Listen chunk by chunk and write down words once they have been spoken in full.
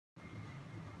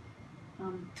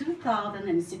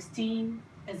2016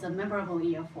 is a memorable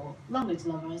year for language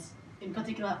lovers, in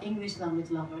particular English language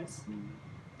lovers.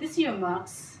 This year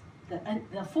marks the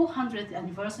 400th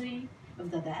anniversary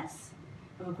of the death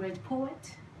of a great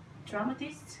poet,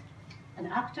 dramatist, an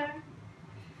actor,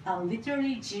 a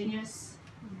literary genius,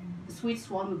 the sweet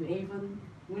swan of Avon,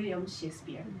 William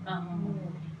Shakespeare.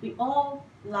 We all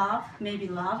maybe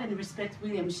love and respect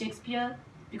William Shakespeare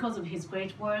because of his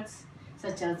great works,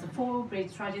 such as the four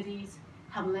great tragedies,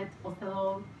 Hamlet,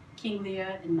 Othello, King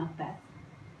Lear, and Macbeth.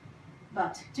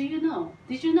 But did you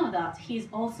know that he is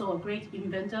also a great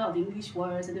inventor of English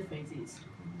words and phrases?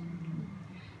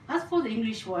 As for the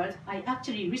English words, I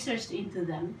actually researched into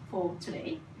them for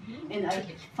today, and I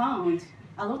found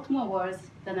a lot more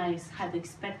words than I had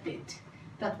expected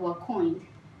that were coined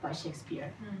by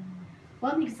Shakespeare.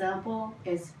 One example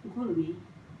is gloomy.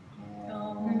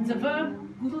 The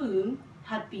verb gloom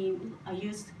had been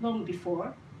used long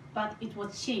before, but it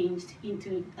was changed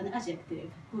into an adjective,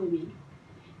 gloomy,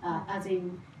 as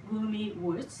in gloomy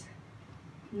woods.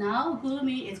 Now,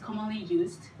 gloomy is commonly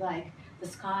used like the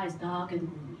sky is dark and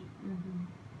gloomy.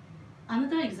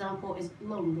 Another example is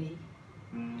lonely.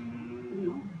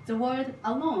 The word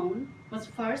alone was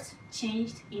first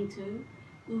changed into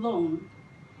lone,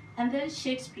 and then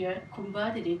Shakespeare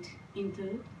converted it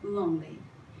into lonely,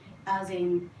 as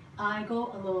in I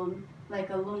go alone like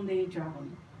a lonely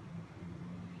dragon.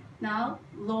 Now,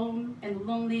 lone and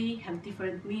lonely have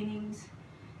different meanings,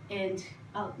 and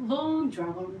a lone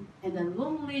dragon and a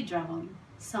lonely dragon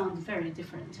sound very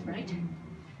different, right?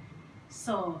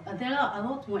 So there are a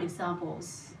lot more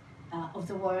examples of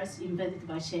the words invented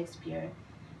by Shakespeare,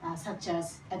 such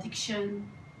as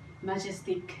addiction,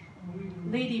 majestic,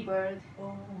 ladybird,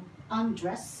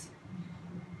 undress,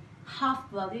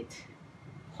 half-blooded,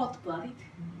 hot-blooded,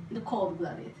 and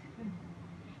cold-blooded.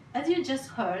 As you just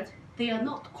heard, they are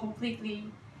not completely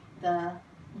the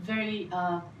very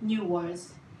new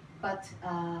words, but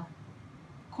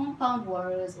compound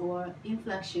words or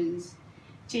inflections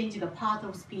change the part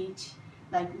of speech,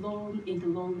 like lone into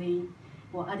lonely,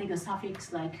 or adding a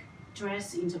suffix like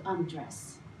dress into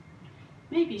undress.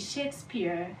 Maybe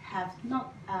Shakespeare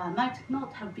might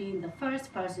not have been the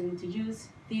first person to use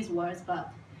these words,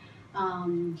 but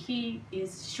he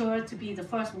is sure to be the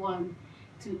first one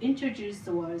to introduce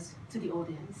the words to the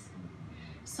audience.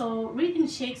 So reading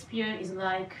Shakespeare is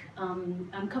like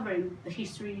uncovering the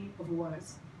history of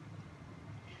words.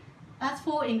 As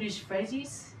for English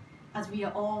phrases, as we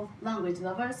are all language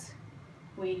lovers,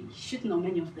 we should know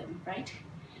many of them, right?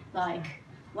 Like,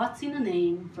 what's in a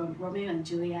name from Romeo and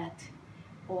Juliet,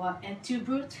 or et tu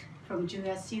brute from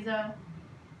Julius Caesar,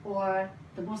 or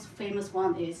the most famous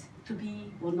one is to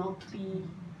be or not to be,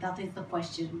 that is the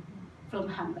question, from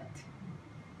Hamlet.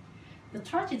 The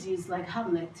tragedies like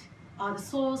Hamlet are the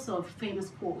source of famous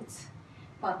quotes,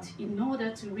 but in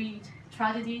order to read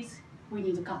tragedies, we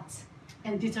need guts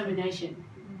and determination.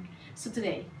 So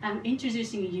today, I'm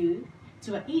introducing you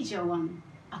to an easier one,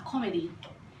 a comedy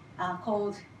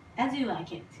called As You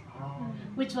Like It,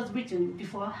 which was written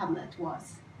before Hamlet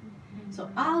was. So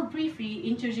I'll briefly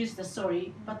introduce the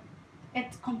story, but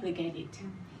it's complicated.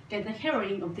 The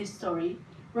heroine of this story,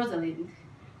 Rosalind,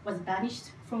 was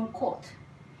banished from court,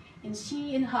 and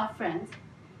she and her friends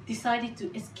decided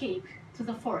to escape to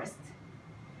the forest.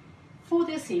 For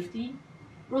their safety,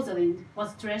 Rosalind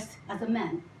was dressed as a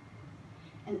man.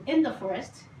 And in the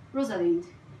forest, Rosalind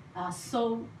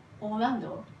saw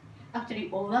Orlando. Actually,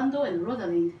 Orlando and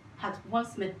Rosalind had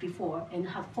once met before and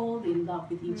had fallen in love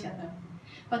with each other.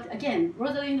 But again,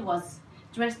 Rosalind was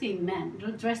dressed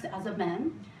as a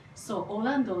man, so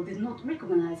Orlando did not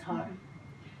recognize her.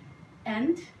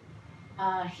 And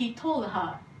he told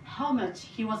her how much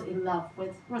he was in love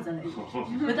with Rosalind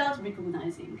without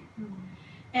recognizing.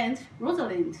 And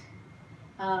Rosalind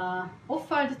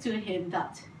offered to him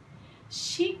that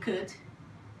she could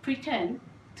pretend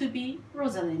to be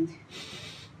Rosalind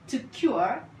to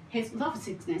cure his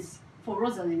lovesickness for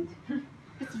Rosalind.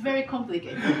 It's very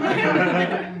complicated.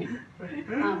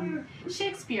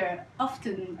 Shakespeare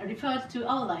often referred to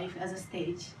our life as a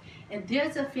stage, and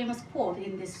there's a famous quote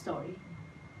in this story.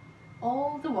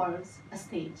 All the world's a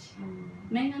stage,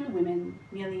 men and women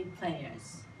merely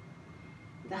players.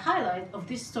 The highlight of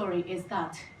this story is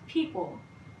that people,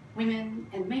 women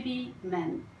and maybe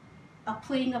men, are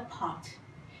playing a part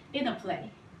in a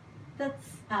play. That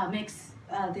makes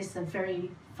this a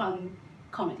very fun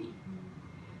comedy.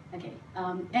 Okay,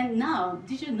 and now,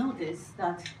 did you notice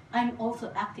that I'm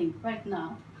also acting right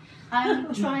now?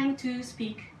 I'm trying to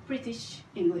speak British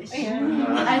English.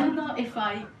 I don't know if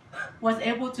I was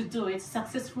able to do it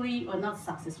successfully or not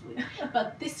successfully.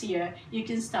 But this year, you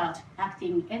can start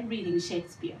acting and reading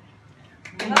Shakespeare.